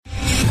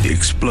The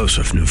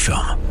explosive new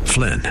film,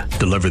 Flynn,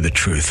 deliver the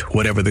truth,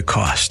 whatever the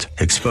cost.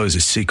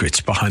 Exposes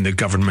secrets behind the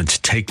government's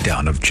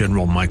takedown of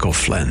General Michael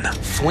Flynn.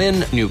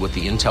 Flynn knew what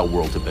the intel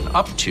world had been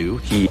up to.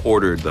 He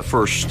ordered the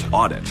first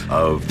audit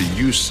of the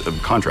use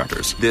of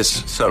contractors.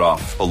 This set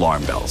off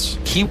alarm bells.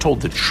 He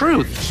told the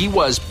truth. He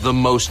was the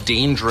most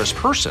dangerous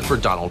person for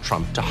Donald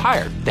Trump to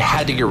hire. They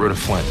had to get rid of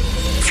Flynn.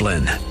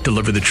 Flynn,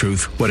 deliver the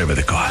truth, whatever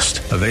the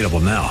cost. Available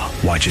now.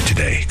 Watch it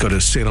today. Go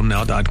to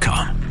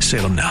salemnow.com.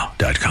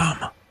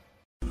 salemnow.com.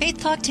 Faith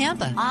Talk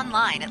Tampa.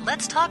 Online at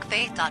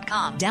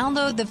letstalkfaith.com.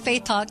 Download the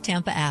Faith Talk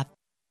Tampa app.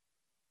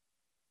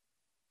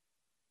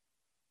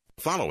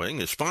 Following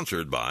is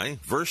sponsored by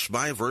Verse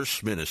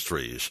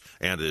Ministries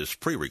and is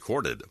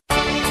pre-recorded.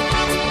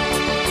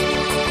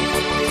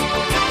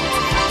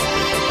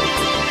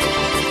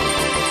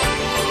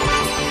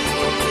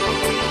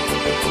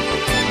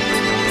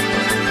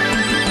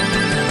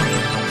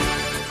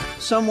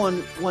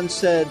 Someone once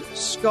said,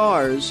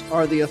 scars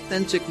are the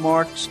authentic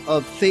marks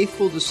of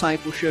faithful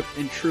discipleship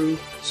and true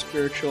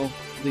spiritual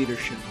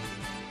leadership.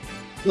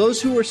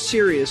 Those who are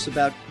serious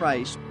about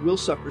Christ will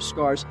suffer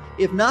scars,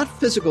 if not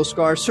physical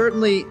scars,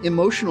 certainly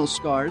emotional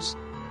scars.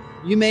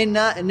 You may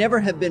never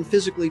have been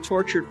physically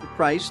tortured for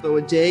Christ, though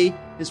a day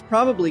is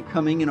probably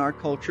coming in our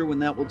culture when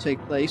that will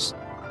take place.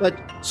 But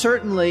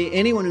certainly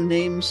anyone who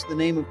names the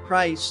name of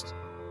Christ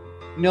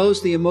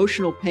knows the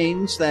emotional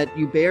pains that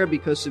you bear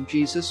because of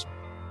Jesus.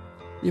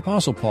 The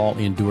Apostle Paul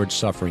endured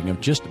suffering of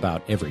just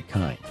about every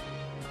kind.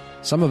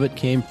 Some of it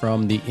came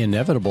from the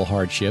inevitable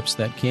hardships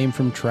that came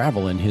from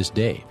travel in his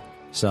day,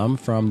 some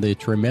from the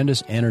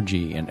tremendous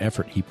energy and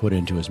effort he put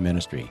into his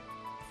ministry,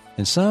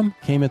 and some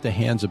came at the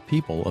hands of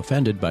people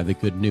offended by the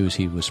good news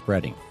he was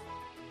spreading.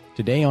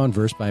 Today on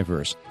Verse by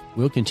Verse,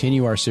 we'll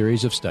continue our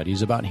series of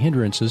studies about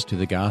hindrances to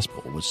the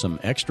gospel with some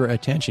extra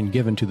attention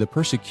given to the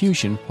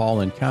persecution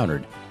Paul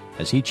encountered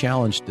as he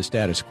challenged the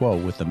status quo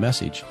with the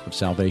message of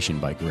salvation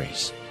by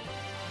grace.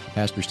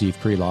 Pastor Steve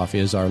Kreloff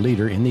is our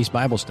leader in these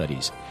Bible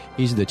studies.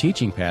 He's the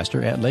teaching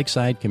pastor at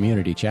Lakeside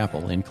Community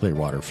Chapel in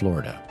Clearwater,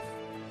 Florida.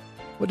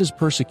 What does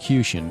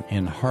persecution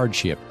and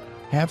hardship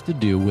have to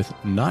do with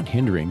not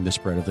hindering the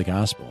spread of the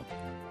gospel?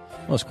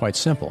 Well, it's quite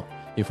simple.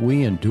 If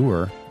we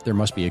endure, there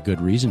must be a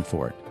good reason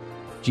for it.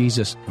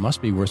 Jesus must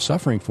be worth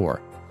suffering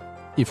for.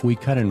 If we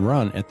cut and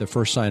run at the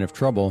first sign of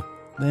trouble,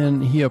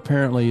 then he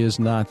apparently is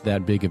not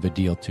that big of a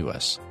deal to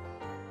us.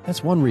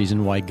 That's one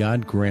reason why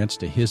God grants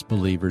to his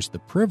believers the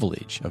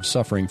privilege of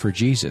suffering for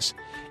Jesus.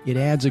 It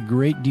adds a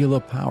great deal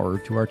of power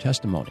to our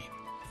testimony.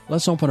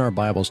 Let's open our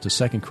Bibles to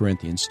 2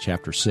 Corinthians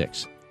chapter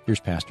 6. Here's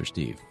Pastor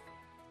Steve.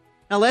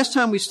 Now, last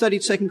time we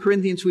studied 2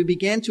 Corinthians, we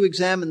began to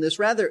examine this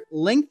rather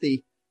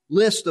lengthy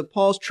list of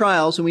Paul's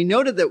trials, and we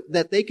noted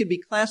that they could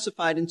be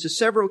classified into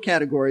several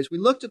categories. We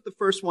looked at the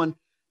first one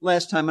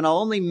last time, and I'll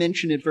only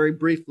mention it very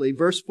briefly.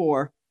 Verse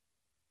 4,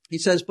 he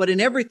says, "But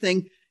in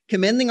everything,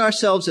 commending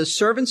ourselves as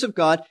servants of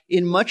God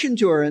in much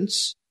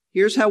endurance."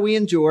 Here's how we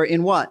endure.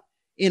 In what?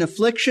 In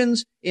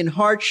afflictions, in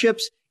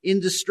hardships, in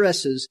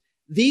distresses.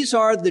 These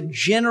are the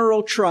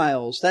general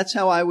trials. That's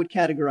how I would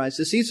categorize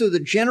this. These are the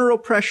general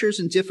pressures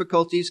and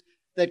difficulties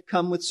that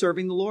come with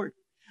serving the Lord.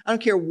 I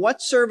don't care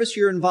what service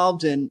you're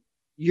involved in,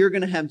 you're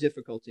going to have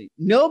difficulty.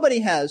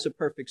 Nobody has a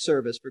perfect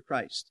service for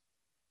Christ.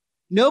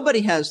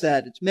 Nobody has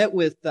that. It's met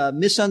with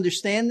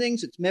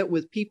misunderstandings. It's met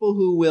with people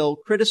who will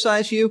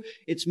criticize you.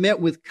 It's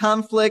met with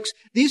conflicts.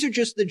 These are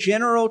just the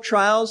general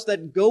trials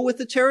that go with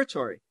the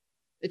territory.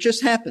 It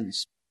just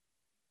happens.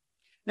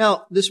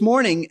 Now, this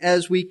morning,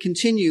 as we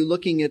continue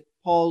looking at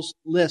Paul's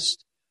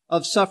list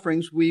of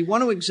sufferings, we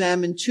want to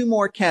examine two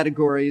more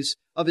categories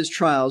of his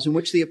trials in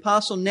which the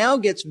apostle now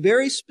gets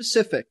very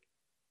specific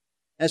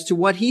as to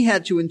what he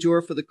had to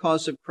endure for the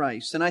cause of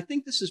Christ. And I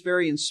think this is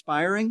very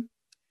inspiring.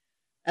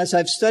 As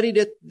I've studied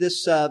it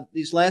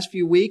these last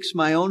few weeks,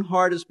 my own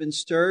heart has been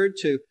stirred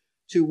to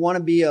want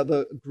to be of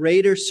a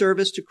greater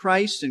service to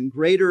Christ and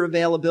greater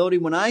availability.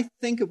 When I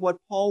think of what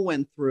Paul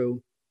went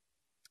through,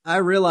 I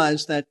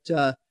realize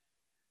that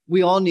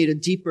we all need a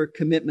deeper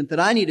commitment, that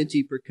I need a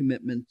deeper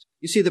commitment.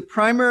 You see, the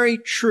primary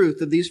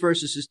truth of these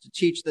verses is to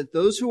teach that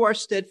those who are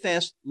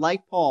steadfast,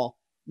 like Paul,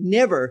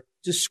 never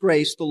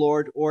disgrace the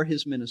Lord or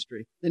his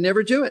ministry. They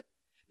never do it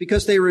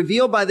because they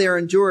reveal by their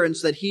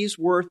endurance that he's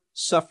worth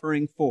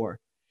suffering for.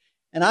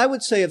 And I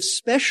would say of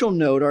special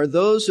note are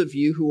those of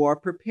you who are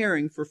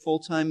preparing for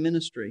full-time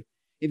ministry.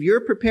 If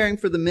you're preparing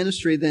for the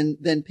ministry,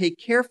 then pay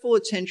careful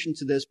attention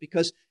to this,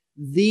 because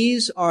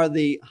these are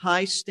the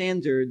high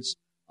standards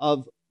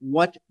of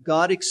what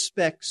God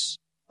expects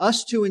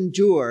us to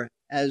endure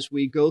as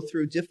we go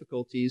through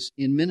difficulties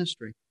in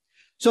ministry.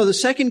 So the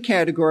second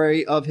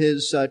category of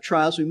his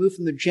trials, we move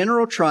from the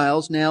general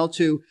trials now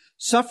to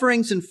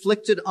sufferings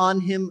inflicted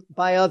on him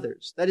by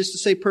others. That is to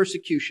say,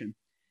 persecution.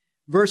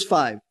 Verse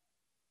 5.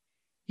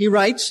 He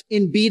writes,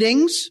 in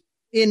beatings,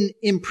 in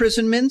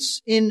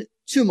imprisonments, in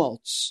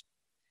tumults.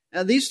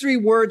 Now, these three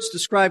words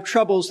describe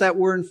troubles that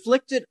were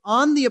inflicted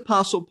on the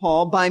Apostle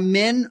Paul by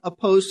men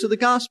opposed to the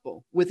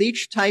gospel. With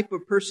each type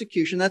of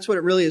persecution, that's what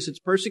it really is, it's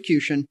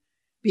persecution.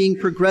 being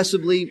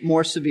progressively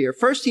more severe.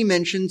 First, he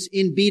mentions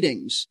in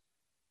beatings,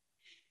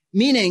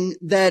 meaning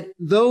that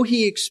though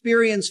he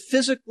experienced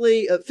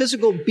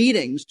physical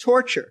beatings,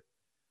 torture,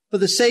 for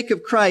the sake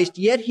of Christ,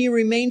 yet he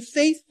remained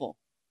faithful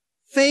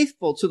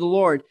to the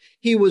Lord.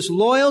 He was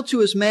loyal to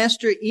his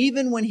master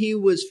even when he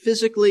was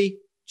physically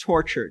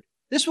tortured.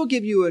 This will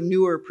give you a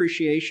newer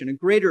appreciation, a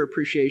greater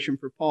appreciation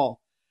for Paul.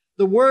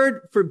 The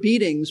word for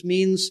beatings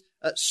means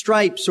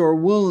stripes or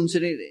wounds,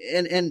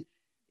 and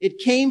it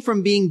came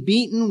from being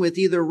beaten with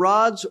either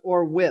rods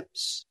or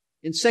whips.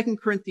 In 2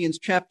 Corinthians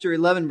chapter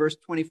 11, verse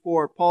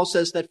 24, Paul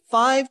says that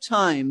 5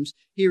 times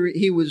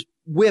he was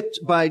whipped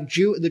by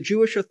the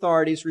Jewish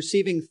authorities,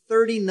 receiving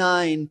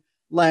 39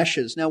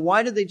 lashes. Now,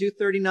 why did they do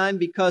 39?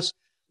 Because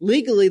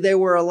legally they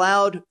were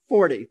allowed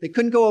 40. They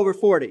couldn't go over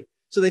 40.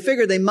 So they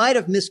figured they might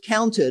have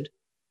miscounted.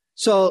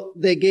 So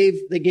they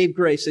gave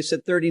grace. They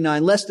said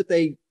 39, lest if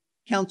they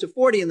count to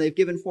 40 and they've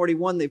given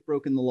 41, they've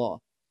broken the law.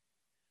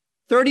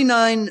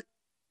 39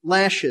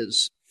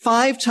 lashes.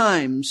 5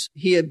 times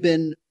he had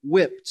been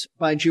whipped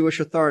by Jewish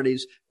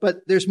authorities.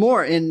 But there's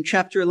more. In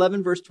chapter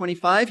 11, verse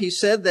 25, he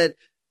said that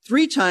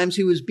 3 times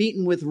he was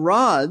beaten with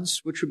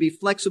rods, which would be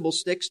flexible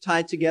sticks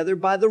tied together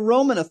by the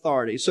Roman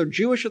authorities. So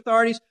Jewish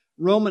authorities,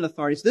 Roman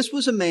authorities. This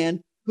was a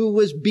man who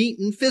was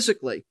beaten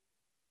physically.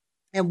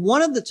 And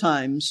one of the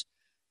times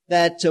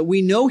that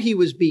we know he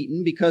was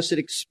beaten, because it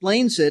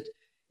explains it,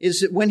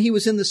 is when he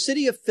was in the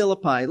city of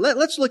Philippi.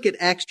 Let's look at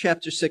Acts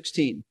chapter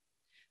 16.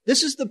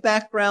 This is the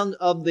background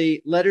of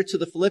the letter to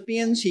the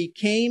Philippians. He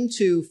came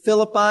to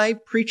Philippi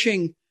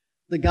preaching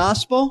the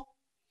gospel.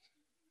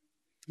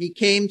 He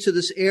came to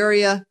this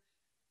area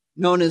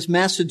known as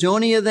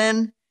Macedonia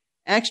then.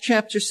 Acts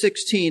chapter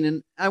 16.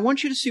 And I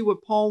want you to see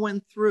what Paul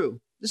went through.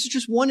 This is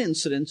just one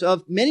incident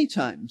of many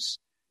times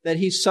that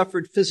he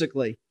suffered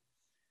physically.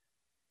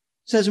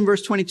 It says in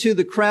verse 22,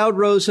 the crowd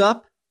rose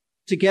up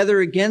together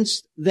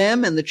against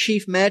them, and the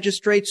chief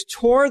magistrates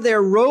tore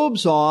their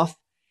robes off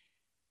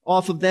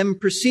of them,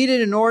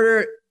 proceeded in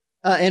order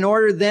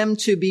them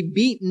to be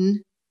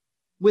beaten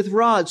with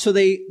rods. So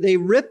they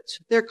ripped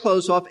their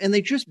clothes off and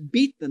they just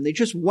beat them. They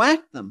just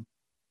whacked them.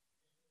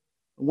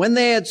 When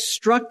they had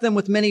struck them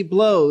with many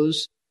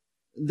blows,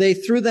 they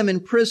threw them in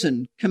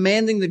prison,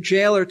 commanding the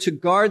jailer to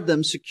guard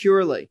them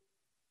securely.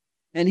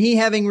 And he,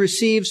 having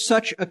received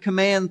such a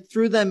command,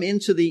 threw them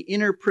into the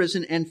inner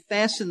prison and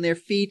fastened their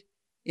feet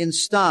in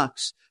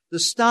stocks. The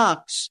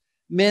stocks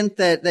meant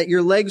that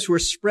your legs were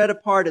spread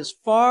apart as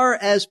far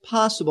as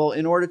possible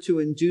in order to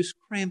induce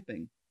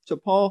cramping. So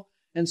Paul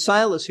and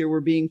Silas here were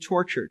being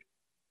tortured.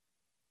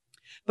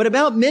 But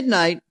about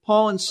midnight,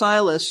 Paul and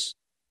Silas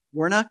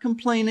were not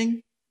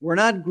complaining, were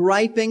not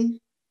griping,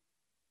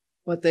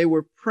 but they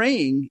were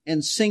praying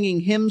and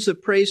singing hymns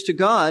of praise to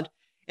God,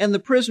 and the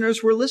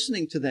prisoners were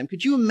listening to them.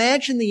 Could you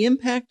imagine the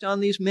impact on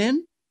these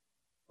men?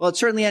 Well, it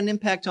certainly had an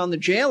impact on the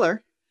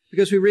jailer,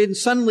 because we read, and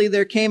suddenly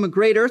there came a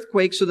great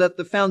earthquake so that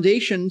the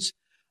foundations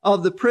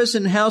of the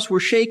prison house were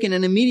shaken,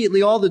 and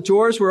immediately all the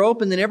doors were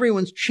opened and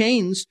everyone's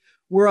chains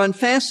were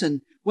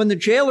unfastened. When the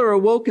jailer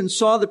awoke and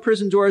saw the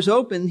prison doors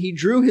open, he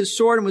drew his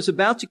sword and was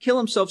about to kill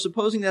himself,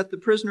 supposing that the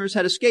prisoners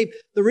had escaped.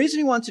 The reason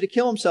he wanted to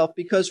kill himself,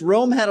 because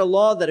Rome had a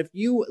law that if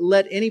you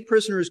let any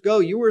prisoners go,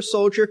 you were a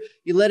soldier,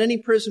 you let any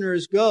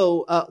prisoners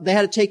go, they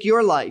had to take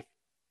your life.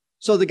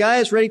 So the guy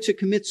is ready to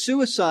commit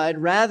suicide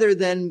rather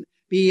than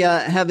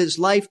have his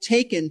life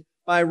taken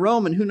by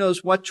Rome, and who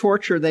knows what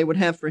torture they would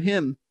have for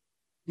him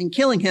in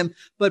killing him.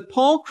 But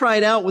Paul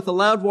cried out with a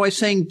loud voice,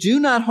 saying, do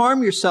not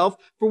harm yourself,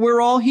 for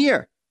we're all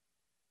here.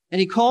 And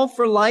he called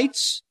for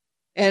lights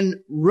and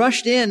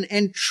rushed in,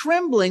 and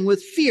trembling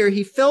with fear,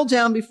 he fell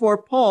down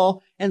before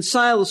Paul and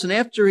Silas. And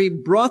after he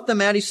brought them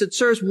out, he said,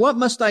 sirs, what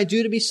must I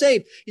do to be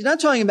saved? He's not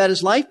talking about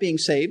his life being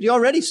saved. He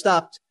already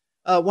stopped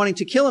wanting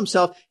to kill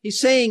himself. He's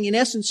saying, in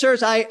essence,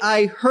 sirs,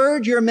 I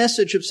heard your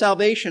message of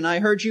salvation. I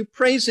heard you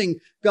praising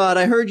God.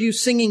 I heard you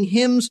singing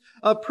hymns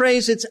of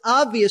praise. It's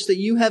obvious that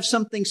you have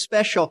something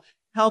special.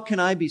 How can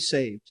I be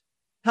saved?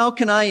 How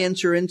can I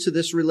enter into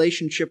this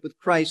relationship with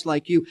Christ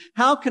like you?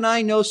 How can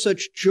I know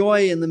such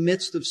joy in the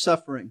midst of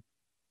suffering?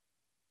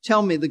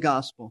 Tell me the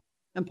gospel.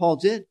 And Paul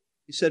did.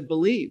 He said,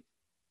 believe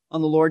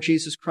on the Lord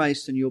Jesus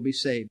Christ and you'll be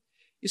saved.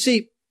 You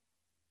see,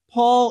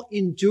 Paul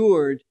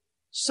endured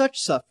such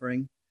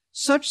suffering,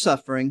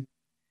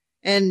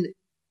 and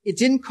it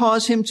didn't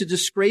cause him to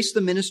disgrace the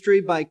ministry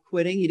by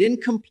quitting. He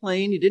didn't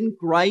complain. He didn't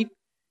gripe.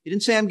 He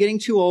didn't say, I'm getting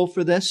too old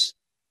for this.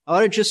 I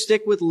ought to just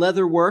stick with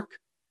leather work.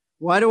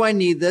 Why do I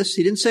need this?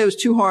 He didn't say it was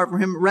too hard for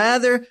him.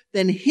 Rather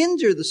than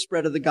hinder the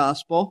spread of the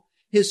gospel,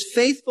 his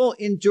faithful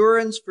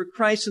endurance for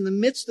Christ in the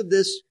midst of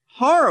this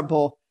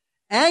horrible,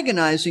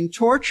 agonizing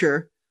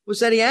torture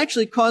was that he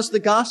actually caused the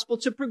gospel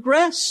to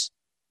progress.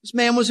 This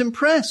man was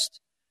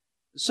impressed.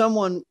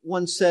 Someone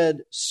once said,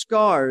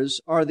 scars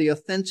are the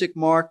authentic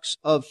marks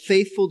of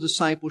faithful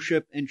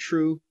discipleship and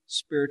true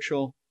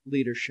spiritual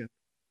leadership.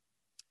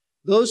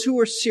 Those who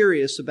are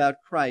serious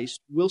about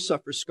Christ will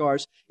suffer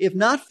scars, if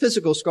not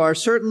physical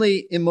scars,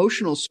 certainly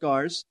emotional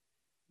scars.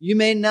 You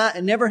may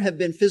never have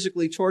been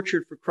physically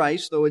tortured for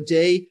Christ, though a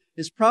day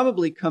is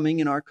probably coming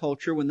in our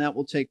culture when that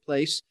will take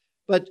place.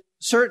 But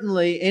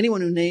certainly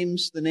anyone who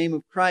names the name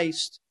of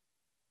Christ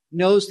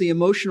knows the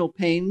emotional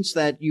pains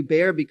that you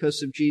bear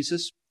because of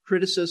Jesus,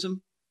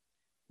 criticism,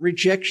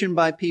 rejection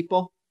by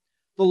people,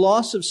 the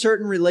loss of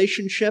certain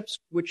relationships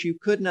which you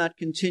could not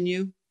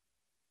continue,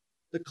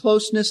 the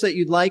closeness that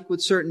you'd like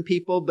with certain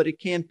people, but it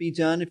can't be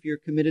done if you're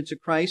committed to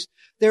Christ.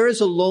 There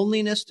is a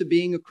loneliness to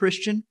being a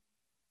Christian.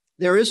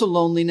 There is a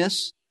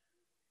loneliness.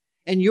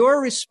 And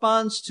your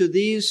response to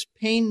these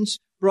pains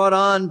brought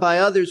on by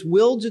others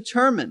will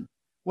determine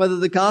whether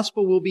the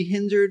gospel will be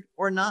hindered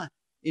or not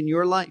in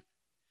your life.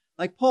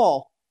 Like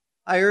Paul,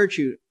 I urge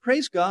you,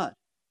 praise God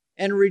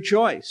and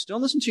rejoice.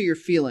 Don't listen to your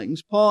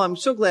feelings. I'm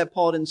so glad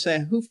Paul didn't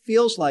say, who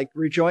feels like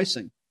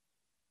rejoicing?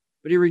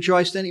 But he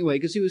rejoiced anyway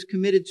because he was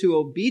committed to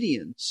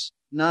obedience,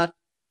 not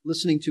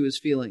listening to his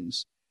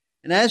feelings.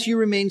 And as you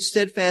remain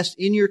steadfast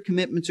in your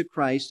commitment to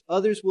Christ,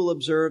 others will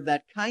observe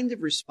that kind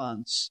of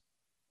response,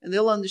 and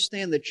they'll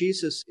understand that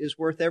Jesus is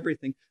worth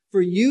everything.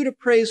 For you to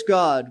praise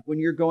God when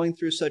you're going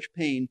through such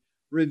pain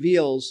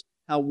reveals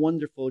how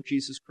wonderful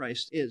Jesus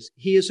Christ is.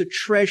 He is a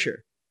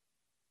treasure.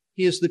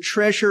 He is the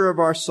treasure of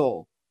our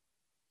soul.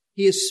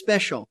 He is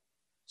special,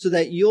 so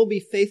that you'll be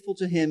faithful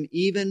to him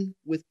even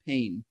with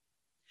pain.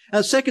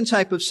 A second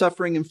type of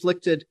suffering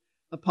inflicted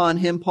upon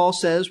him, Paul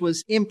says,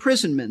 was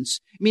imprisonments,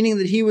 meaning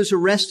that he was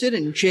arrested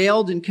and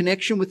jailed in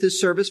connection with his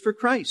service for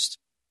Christ.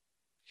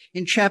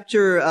 In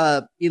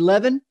chapter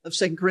 11 of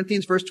 2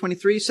 Corinthians, verse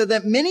 23, he said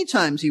that many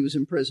times he was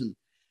in prison.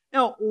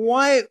 Now,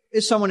 why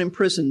is someone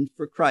imprisoned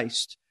for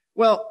Christ?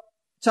 Well,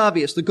 it's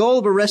obvious. The goal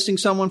of arresting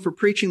someone for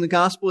preaching the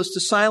gospel is to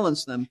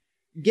silence them.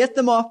 Get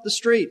them off the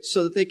streets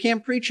so that they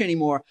can't preach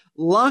anymore.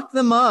 Lock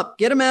them up.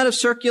 Get them out of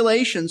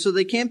circulation so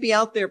they can't be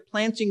out there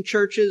planting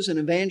churches and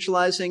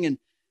evangelizing. And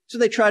so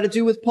they try to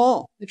do with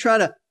Paul. They try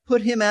to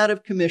put him out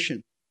of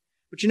commission.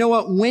 But you know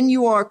what? When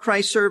you are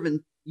Christ's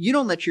servant, you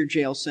don't let your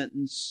jail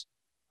sentence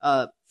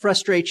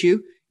frustrate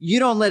you. You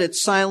don't let it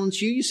silence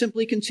you. You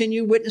simply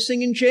continue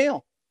witnessing in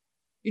jail.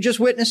 You just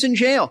witness in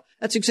jail.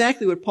 That's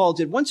exactly what Paul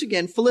did. Once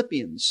again,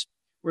 Philippians.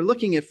 We're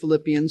looking at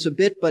Philippians a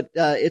bit, but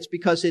it's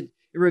because it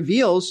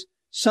reveals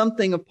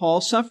something of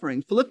Paul's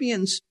suffering.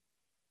 Philippians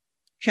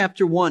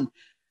chapter 1.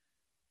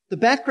 The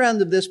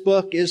background of this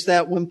book is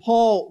that when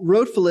Paul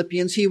wrote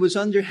Philippians, he was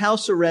under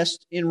house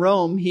arrest in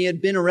Rome. He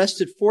had been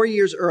arrested 4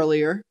 years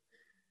earlier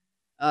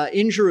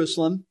in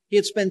Jerusalem. He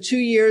had spent 2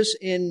 years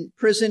in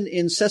prison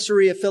in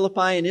Caesarea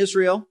Philippi in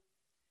Israel.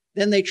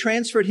 Then they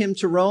transferred him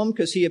to Rome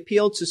because he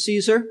appealed to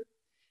Caesar.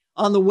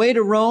 On the way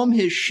to Rome,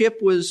 his ship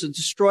was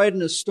destroyed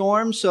in a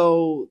storm,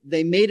 so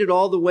they made it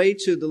all the way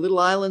to the little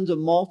island of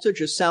Malta,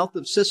 just south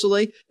of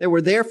Sicily. They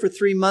were there for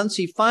 3 months.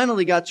 He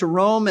finally got to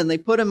Rome, and they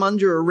put him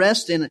under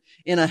arrest in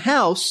a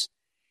house.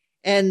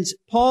 And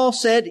Paul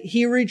said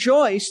he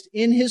rejoiced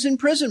in his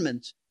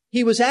imprisonment.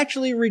 He was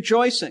actually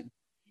rejoicing.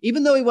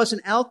 Even though he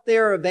wasn't out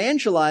there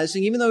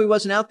evangelizing, even though he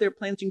wasn't out there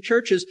planting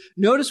churches,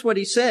 notice what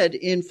he said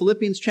in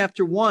Philippians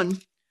chapter 1,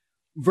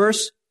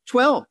 verse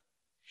 12.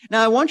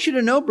 Now, I want you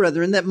to know,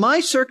 brethren, that my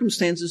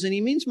circumstances, and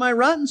he means my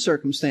rotten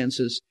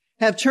circumstances,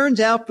 have turned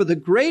out for the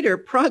greater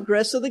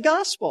progress of the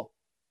gospel.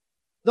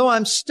 Though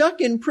I'm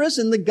stuck in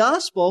prison, the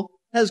gospel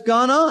has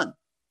gone on.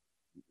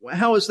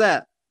 How is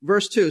that?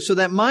 Verse 2, so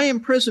that my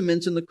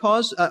imprisonment in the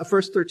cause,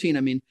 verse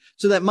 13,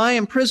 so that my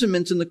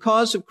imprisonment in the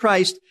cause of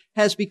Christ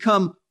has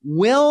become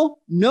well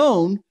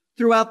known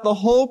throughout the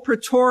whole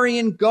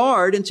Praetorian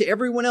Guard and to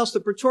everyone else. The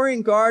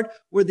Praetorian Guard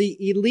were the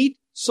elite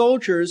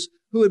soldiers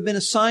who had been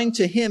assigned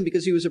to him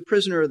because he was a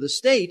prisoner of the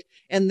state,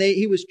 and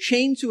he was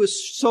chained to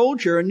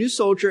a new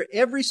soldier,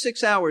 every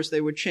 6 hours they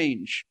would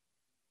change.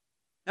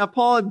 Now,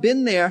 Paul had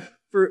been there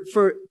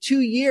for 2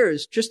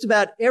 years. Just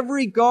about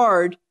every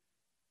guard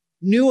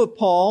knew of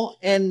Paul,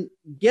 and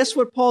guess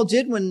what Paul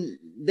did when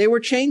they were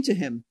chained to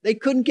him? They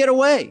couldn't get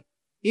away.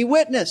 He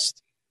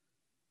witnessed.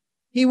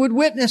 He would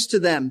witness to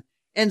them.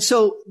 And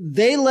so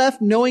they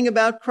left knowing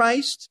about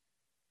Christ.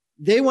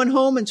 They went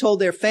home and told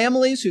their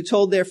families, who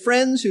told their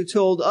friends, who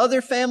told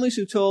other families,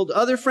 who told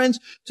other friends,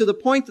 to the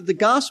point that the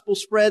gospel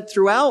spread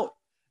throughout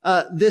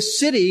this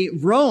city,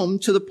 Rome,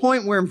 to the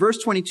point where in verse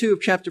 22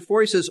 of chapter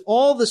 4, he says,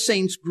 all the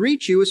saints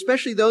greet you,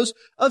 especially those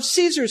of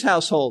Caesar's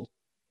household.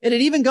 It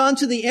had even gone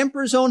to the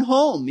emperor's own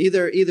home,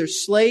 either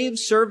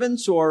slaves,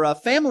 servants, or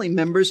family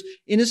members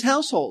in his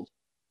household.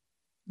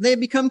 They had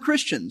become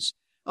Christians.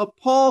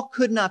 Paul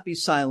could not be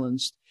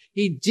silenced.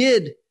 He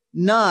did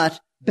not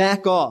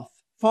back off.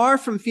 Far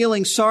from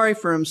feeling sorry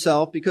for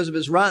himself because of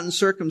his rotten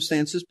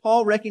circumstances,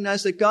 Paul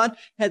recognized that God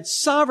had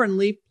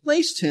sovereignly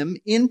placed him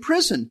in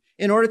prison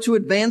in order to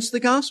advance the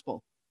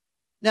gospel.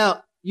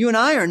 Now, you and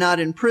I are not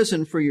in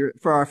prison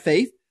for our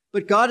faith,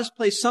 but God has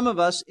placed some of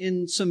us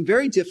in some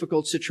very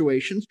difficult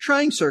situations,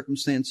 trying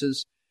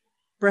circumstances.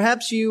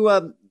 Perhaps you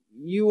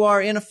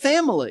are in a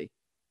family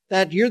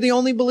that you're the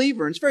only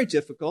believer, and it's very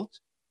difficult.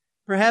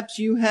 Perhaps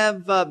you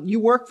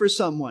work for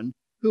someone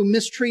who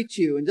mistreats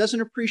you and doesn't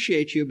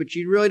appreciate you, but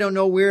you really don't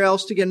know where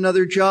else to get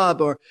another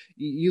job, or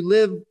you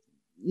live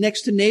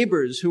next to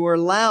neighbors who are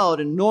loud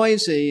and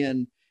noisy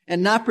and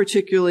not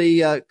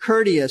particularly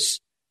courteous.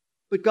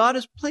 But God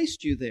has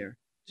placed you there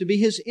to be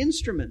his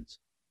instrument,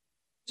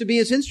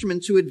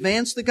 to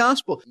advance the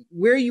gospel.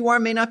 Where you are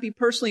may not be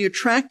personally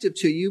attractive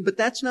to you, but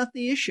that's not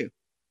the issue.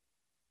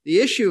 The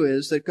issue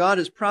is that God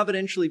has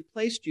providentially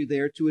placed you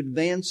there to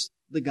advance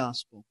the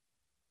gospel,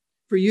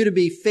 for you to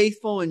be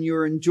faithful in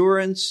your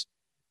endurance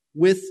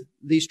with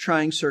these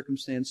trying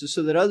circumstances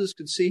so that others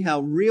could see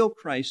how real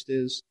Christ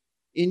is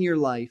in your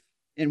life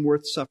and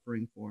worth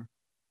suffering for.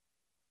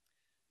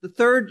 The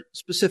third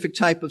specific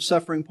type of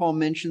suffering Paul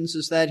mentions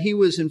is that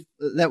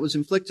that was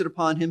inflicted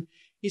upon him.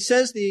 He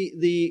says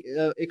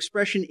the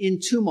expression "in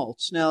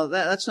tumults." Now,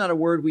 that's not a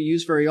word we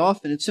use very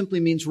often. It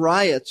simply means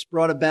riots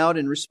brought about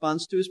in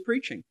response to his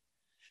preaching.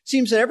 It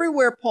seems that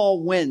everywhere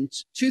Paul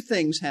went, two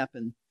things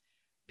happened.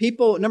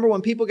 Number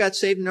one, people got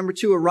saved, and number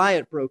two, a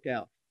riot broke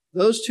out.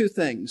 Those two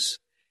things.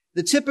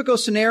 The typical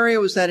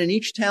scenario is that in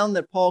each town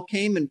that Paul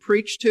came and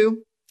preached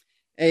to,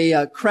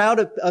 a crowd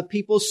of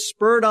people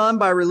spurred on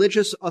by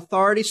religious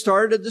authority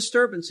started a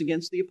disturbance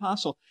against the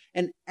apostle.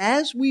 And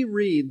as we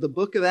read the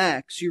book of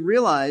Acts, you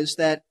realize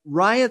that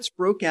riots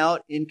broke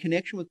out in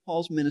connection with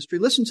Paul's ministry.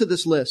 Listen to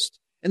this list.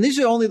 And these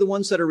are only the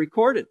ones that are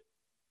recorded.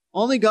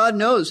 Only God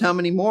knows how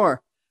many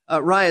more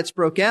riots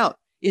broke out.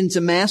 In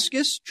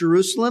Damascus,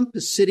 Jerusalem,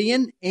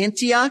 Pisidian,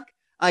 Antioch,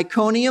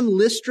 Iconium,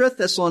 Lystra,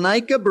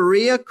 Thessalonica,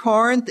 Berea,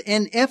 Corinth,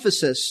 and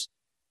Ephesus.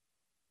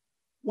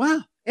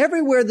 Wow.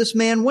 Everywhere this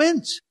man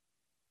went.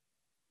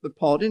 But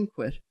Paul didn't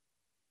quit.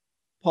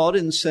 Paul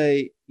didn't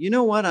say, you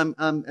know what, I'm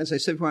as I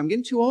said before, I'm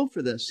getting too old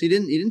for this. He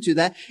didn't do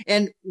that.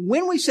 And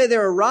when we say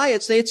there are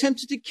riots, they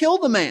attempted to kill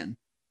the man.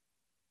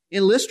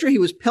 In Lystra, he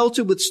was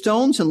pelted with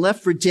stones and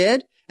left for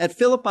dead. At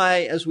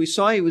Philippi, as we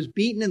saw, he was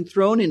beaten and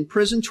thrown in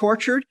prison,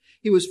 tortured.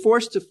 He was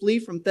forced to flee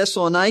from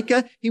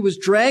Thessalonica. He was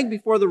dragged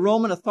before the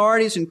Roman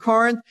authorities in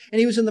Corinth, and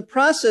he was in the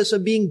process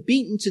of being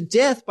beaten to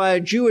death by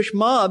a Jewish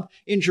mob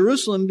in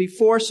Jerusalem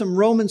before some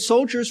Roman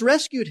soldiers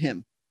rescued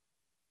him.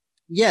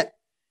 Yet,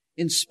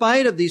 in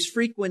spite of these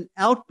frequent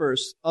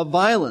outbursts of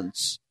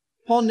violence,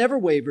 Paul never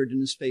wavered in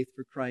his faith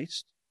for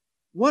Christ.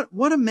 What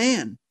a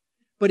man.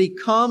 But he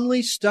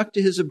calmly stuck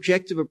to his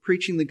objective of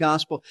preaching the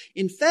gospel.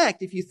 In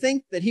fact, if you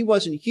think that he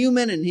wasn't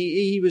human and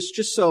he was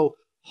just so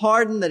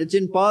hardened that it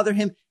didn't bother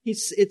him,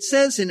 it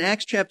says in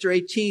Acts chapter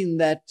 18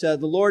 that the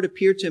Lord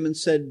appeared to him and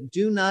said,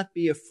 "Do not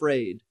be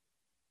afraid."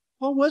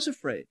 Paul was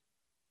afraid.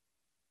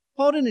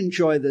 Paul didn't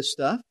enjoy this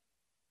stuff.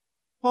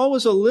 Paul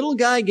was a little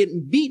guy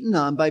getting beaten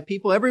on by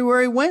people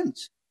everywhere he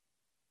went.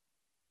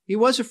 He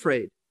was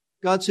afraid.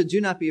 God said,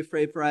 "Do not be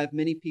afraid, for I have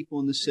many people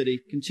in the city.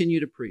 Continue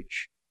to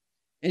preach."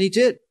 And he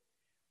did.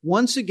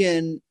 Once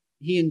again,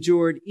 he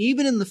endured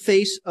even in the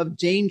face of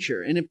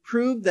danger, and it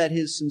proved that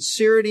his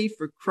sincerity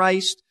for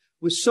Christ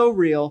was so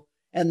real,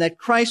 and that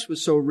Christ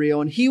was so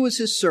real, and he was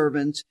his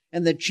servant,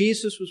 and that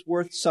Jesus was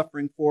worth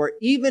suffering for,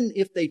 even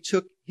if they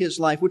took his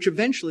life, which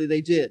eventually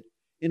they did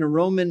in a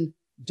Roman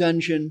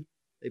dungeon.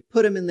 They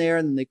put him in there,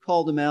 and then they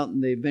called him out,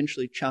 and they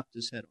eventually chopped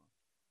his head off.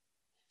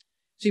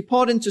 See,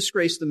 Paul didn't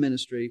disgrace the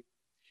ministry.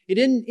 He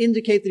didn't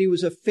indicate that he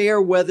was a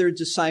fair-weathered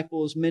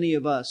disciple, as many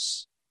of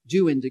us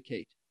do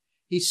indicate.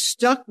 He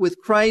stuck with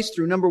Christ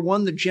through, number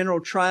one, the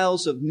general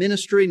trials of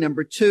ministry.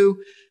 Number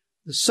two,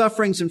 the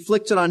sufferings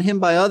inflicted on him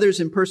by others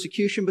in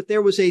persecution. But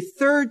there was a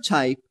third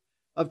type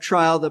of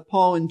trial that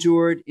Paul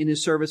endured in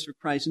his service for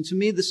Christ. And to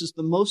me, this is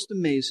the most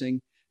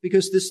amazing,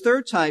 because this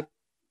third type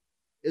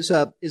is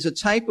a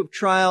type of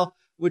trial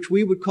which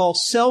we would call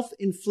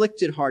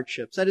self-inflicted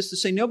hardships. That is to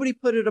say, nobody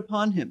put it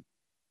upon him.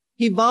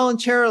 He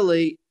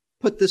voluntarily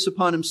put this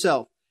upon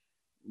himself.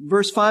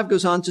 Verse 5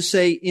 goes on to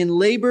say, in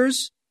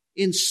labors,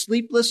 in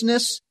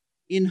sleeplessness,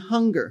 in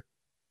hunger.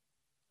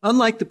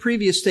 Unlike the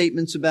previous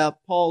statements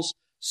about Paul's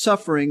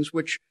sufferings,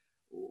 which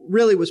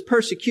really was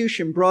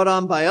persecution brought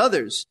on by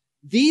others,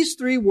 these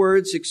three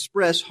words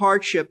express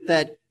hardship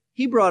that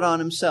he brought on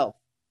himself.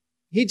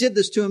 He did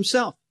this to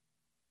himself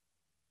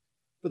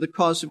for the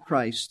cause of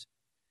Christ.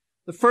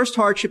 The first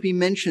hardship he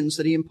mentions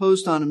that he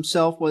imposed on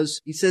himself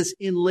was, he says,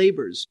 in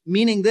labors,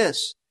 meaning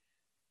this: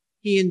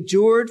 he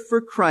endured for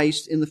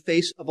Christ in the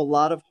face of a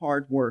lot of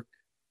hard work.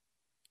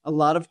 A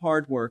lot of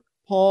hard work.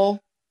 Paul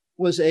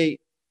was a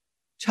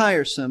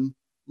tiresome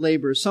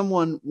laborer.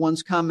 Someone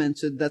once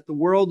commented that the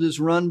world is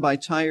run by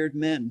tired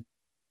men.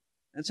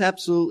 That's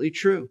absolutely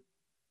true.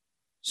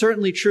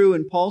 Certainly true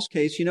in Paul's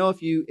case. You know,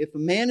 if a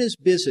man is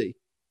busy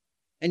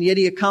and yet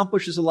he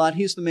accomplishes a lot,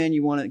 he's the man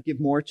you want to give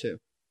more to.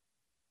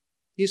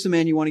 He's the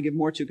man you want to give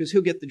more to because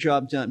he'll get the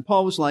job done.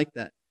 Paul was like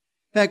that.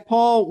 In fact,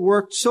 Paul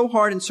worked so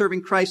hard in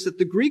serving Christ that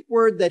the Greek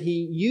word that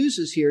he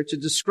uses here to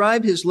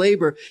describe his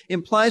labor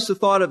implies the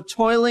thought of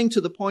toiling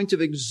to the point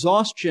of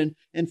exhaustion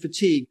and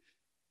fatigue.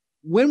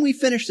 When we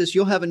finish this,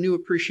 you'll have a new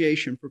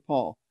appreciation for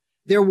Paul.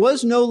 There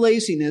was no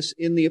laziness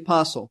in the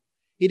apostle.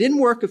 He didn't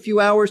work a few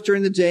hours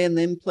during the day and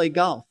then play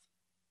golf.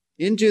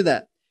 He didn't do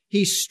that.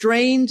 He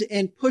strained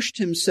and pushed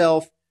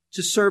himself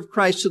to serve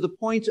Christ to the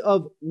point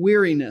of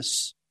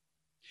weariness.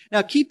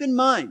 Now, keep in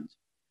mind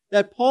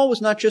that Paul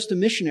was not just a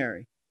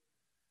missionary.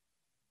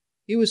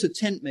 He was a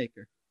tent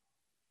maker.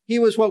 He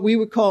was what we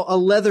would call a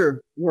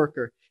leather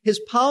worker. His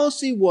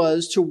policy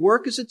was to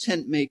work as a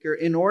tent maker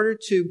in order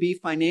to be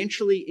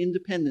financially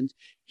independent.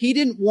 He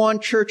didn't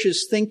want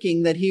churches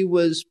thinking that he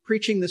was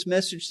preaching this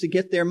message to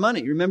get their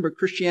money. Remember,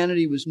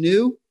 Christianity was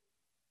new.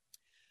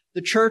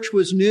 The church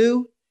was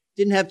new.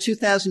 Didn't have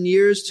 2,000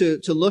 years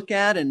to look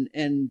at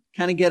and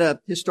kind of get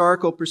a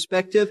historical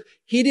perspective.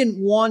 He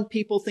didn't want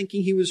people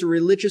thinking he was a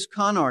religious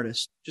con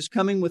artist, just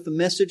coming with a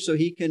message so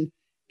he can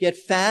get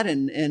fat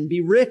and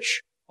be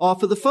rich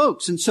off of the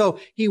folks. And so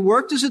he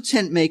worked as a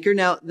tent maker.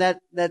 Now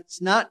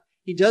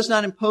he does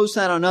not impose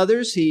that on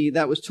others.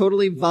 That was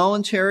totally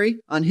voluntary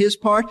on his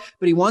part,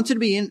 but he wanted to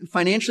be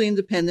financially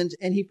independent,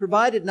 and he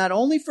provided not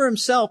only for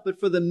himself, but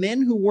for the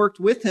men who worked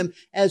with him,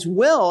 as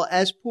well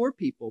as poor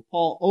people.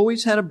 Paul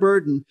always had a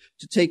burden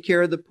to take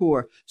care of the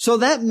poor. So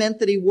that meant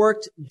that he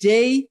worked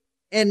day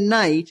and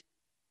night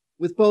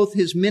with both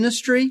his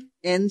ministry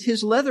and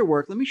his leather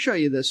work. Let me show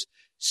you this.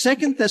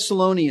 2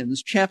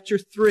 Thessalonians chapter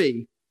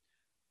 3,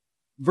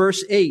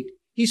 verse 8.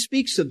 He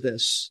speaks of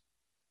this.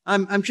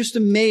 I'm just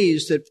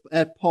amazed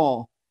at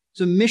Paul.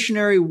 It's a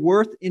missionary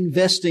worth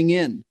investing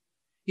in.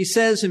 He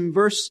says in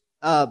verse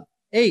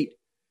 8,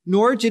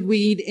 "Nor did we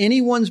eat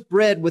anyone's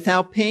bread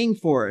without paying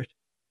for it,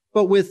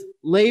 but with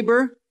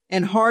labor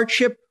and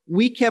hardship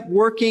we kept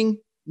working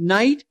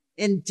night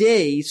and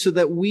day so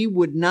that we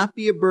would not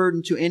be a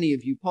burden to any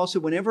of you." Paul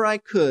said, whenever I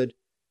could,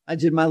 I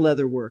did my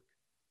leather work.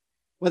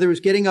 Whether it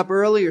was getting up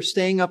early or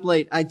staying up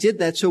late, I did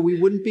that so we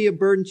wouldn't be a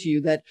burden to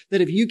you, that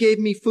if you gave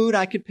me food,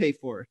 I could pay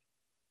for it.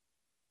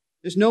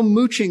 There's no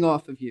mooching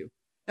off of you.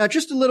 Now,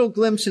 just a little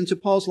glimpse into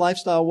Paul's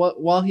lifestyle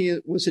while he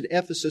was at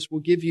Ephesus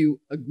will give you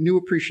a new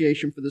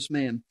appreciation for this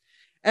man.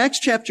 Acts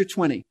chapter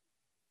 20.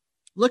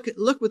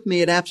 Look with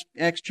me at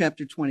Acts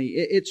chapter 20.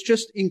 It's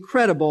just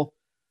incredible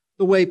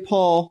the way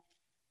Paul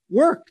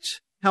worked,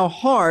 how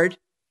hard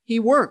he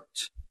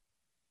worked.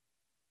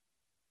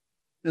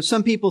 Now,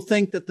 some people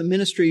think that the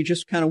ministry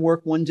just kind of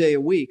work one day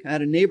a week. I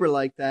had a neighbor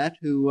like that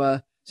who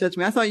said to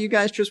me, "I thought you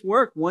guys just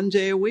work one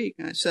day a week."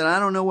 And I said, "I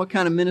don't know what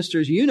kind of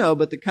ministers you know,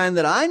 but the kind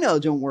that I know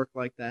don't work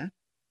like that."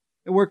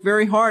 They work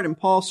very hard, and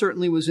Paul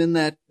certainly was in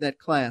that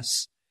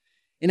class.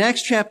 In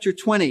Acts chapter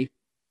 20,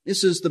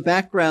 this is the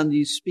background.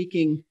 He's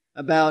speaking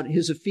about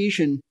his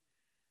Ephesian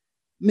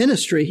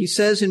ministry. He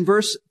says in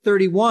verse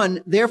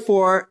 31,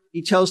 "Therefore,"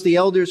 he tells the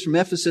elders from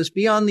Ephesus,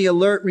 "be on the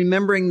alert,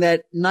 remembering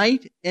that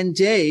night and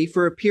day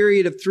for a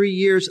period of 3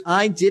 years,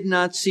 I did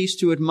not cease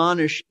to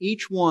admonish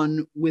each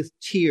one with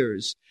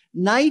tears."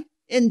 Night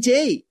and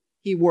day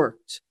he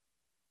worked.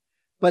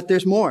 But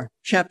there's more.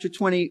 Chapter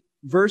 20,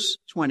 verse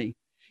 20.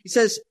 He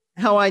says,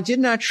 "How I did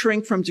not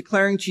shrink from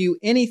declaring to you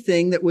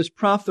anything that was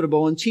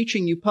profitable and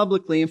teaching you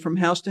publicly and from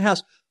house to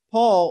house."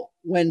 Paul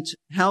went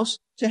house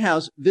to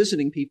house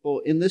visiting people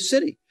in this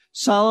city,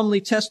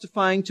 solemnly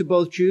testifying to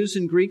both Jews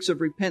and Greeks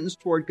of repentance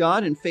toward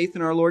God and faith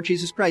in our Lord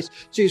Jesus Christ.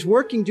 So he's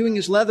working, doing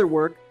his leather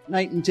work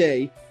night and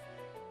day.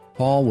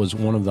 Paul was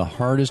one of the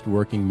hardest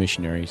working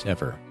missionaries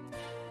ever.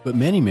 But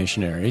many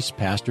missionaries,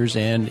 pastors,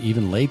 and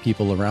even lay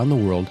people around the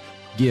world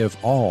give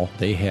all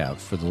they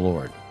have for the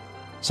Lord,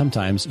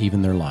 sometimes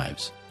even their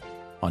lives.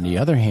 On the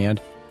other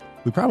hand,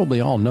 we probably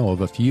all know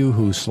of a few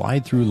who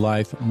slide through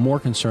life more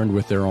concerned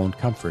with their own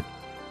comfort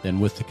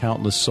than with the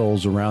countless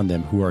souls around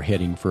them who are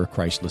heading for a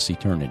Christless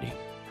eternity.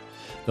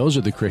 Those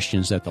are the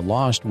Christians that the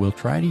lost will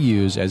try to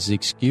use as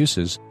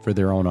excuses for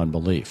their own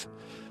unbelief.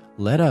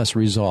 Let us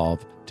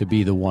resolve to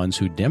be the ones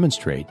who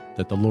demonstrate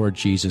that the Lord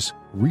Jesus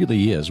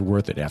really is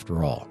worth it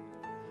after all.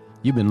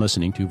 You've been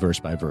listening to Verse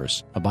by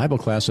Verse, a Bible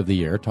class of the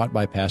year taught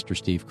by Pastor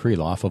Steve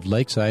Kreloff of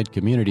Lakeside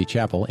Community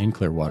Chapel in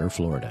Clearwater,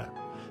 Florida.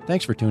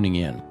 Thanks for tuning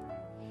in.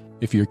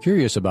 If you're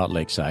curious about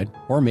Lakeside,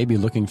 or maybe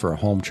looking for a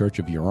home church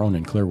of your own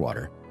in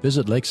Clearwater,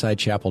 visit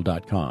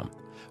lakesidechapel.com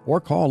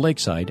or call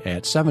Lakeside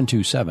at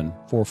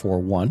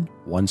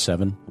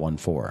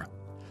 727-441-1714.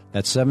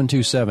 That's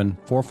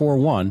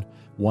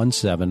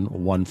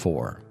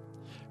 727-441-1714.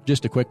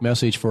 Just a quick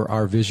message for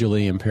our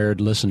visually impaired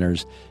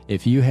listeners.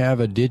 If you have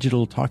a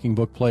digital talking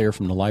book player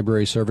from the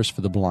Library Service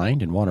for the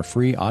Blind and want a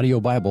free audio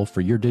Bible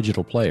for your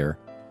digital player,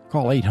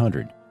 call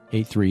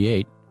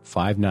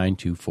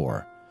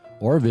 800-838-5924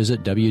 or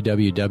visit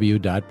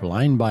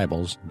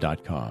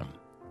www.blindbibles.com.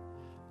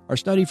 Our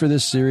study for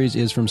this series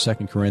is from 2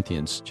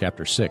 Corinthians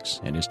chapter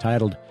 6 and is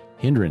titled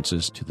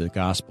Hindrances to the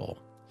Gospel.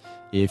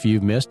 If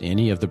you've missed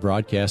any of the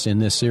broadcasts in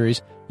this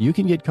series, you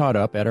can get caught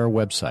up at our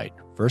website,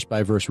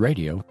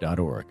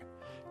 versebyverseradio.org.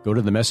 Go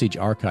to the Message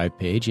Archive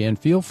page and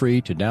feel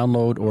free to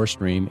download or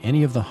stream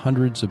any of the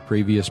hundreds of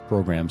previous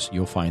programs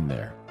you'll find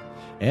there.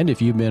 And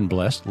if you've been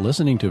blessed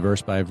listening to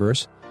Verse by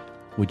Verse,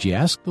 would you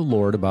ask the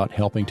Lord about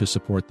helping to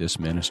support this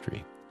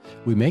ministry?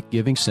 We make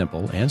giving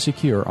simple and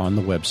secure on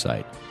the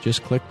website.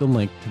 Just click the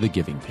link to the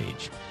giving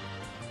page.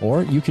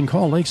 Or you can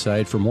call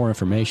Lakeside for more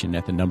information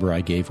at the number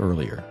I gave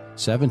earlier,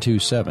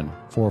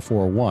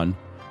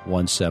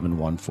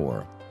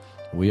 727-441-1714.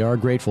 We are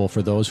grateful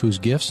for those whose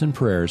gifts and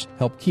prayers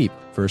help keep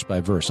Verse by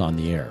Verse on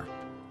the air.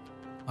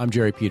 I'm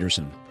Jerry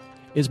Peterson.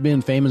 It's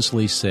been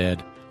famously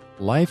said,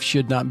 Life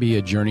should not be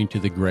a journey to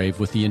the grave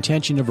with the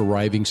intention of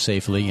arriving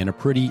safely in a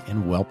pretty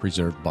and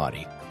well-preserved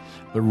body,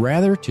 but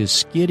rather to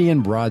skid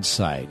in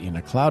broadside in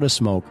a cloud of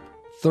smoke,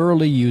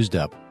 thoroughly used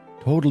up,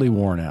 totally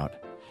worn out,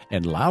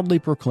 and loudly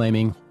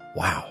proclaiming,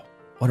 "Wow,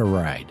 what a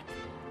ride."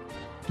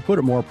 To put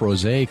it more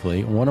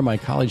prosaically, one of my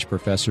college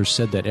professors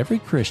said that every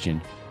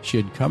Christian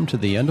should come to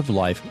the end of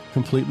life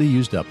completely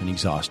used up and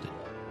exhausted.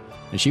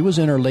 And she was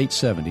in her late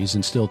 70s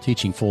and still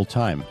teaching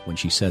full-time when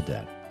she said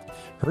that.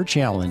 Her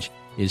challenge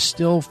is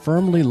still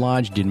firmly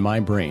lodged in my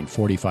brain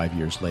 45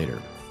 years later.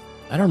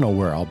 I don't know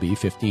where I'll be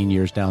 15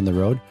 years down the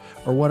road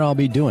or what I'll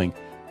be doing,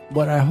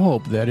 but I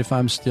hope that if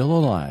I'm still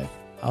alive,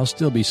 I'll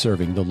still be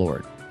serving the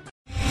Lord.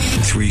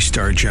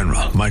 3-star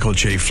General Michael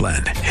J.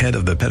 Flynn, head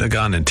of the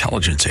Pentagon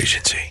Intelligence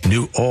Agency,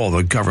 knew all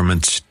the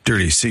government's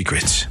dirty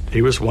secrets.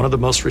 He was one of the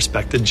most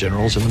respected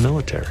generals in the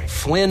military.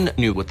 Flynn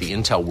knew what the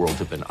intel world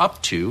had been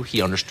up to.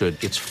 He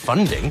understood its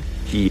funding.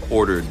 He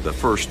ordered the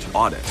first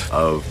audit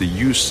of the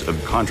use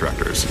of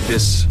contractors.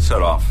 This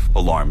set off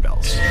alarm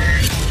bells.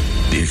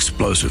 The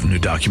explosive new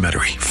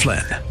documentary,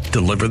 Flynn,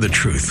 Deliver the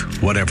Truth,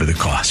 Whatever the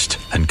Cost,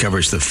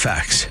 uncovers the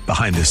facts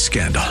behind this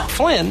scandal.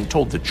 Flynn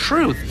told the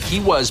truth. He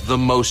was the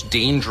most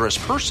dangerous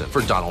person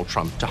for Donald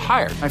Trump to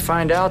hire. I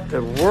find out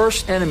the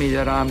worst enemy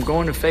that I'm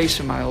going to face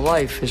in my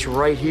life is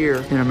right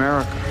here in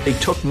America. They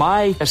took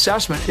my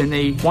assessment and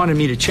they wanted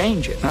me to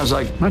change it. And I was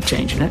like, I'm not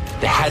changing it.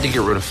 They had to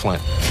get rid of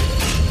Flynn.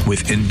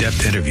 With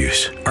in-depth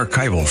interviews,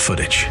 archival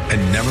footage,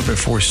 and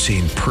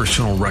never-before-seen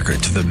personal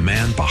records of the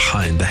man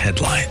behind the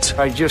headlines.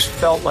 I just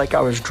felt like I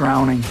was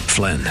drowning.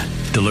 Flynn,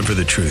 Deliver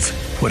the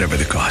Truth, Whatever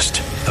the Cost.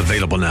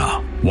 Available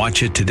now.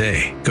 Watch it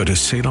today. Go to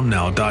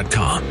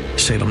salemnow.com.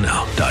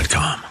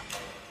 salemnow.com.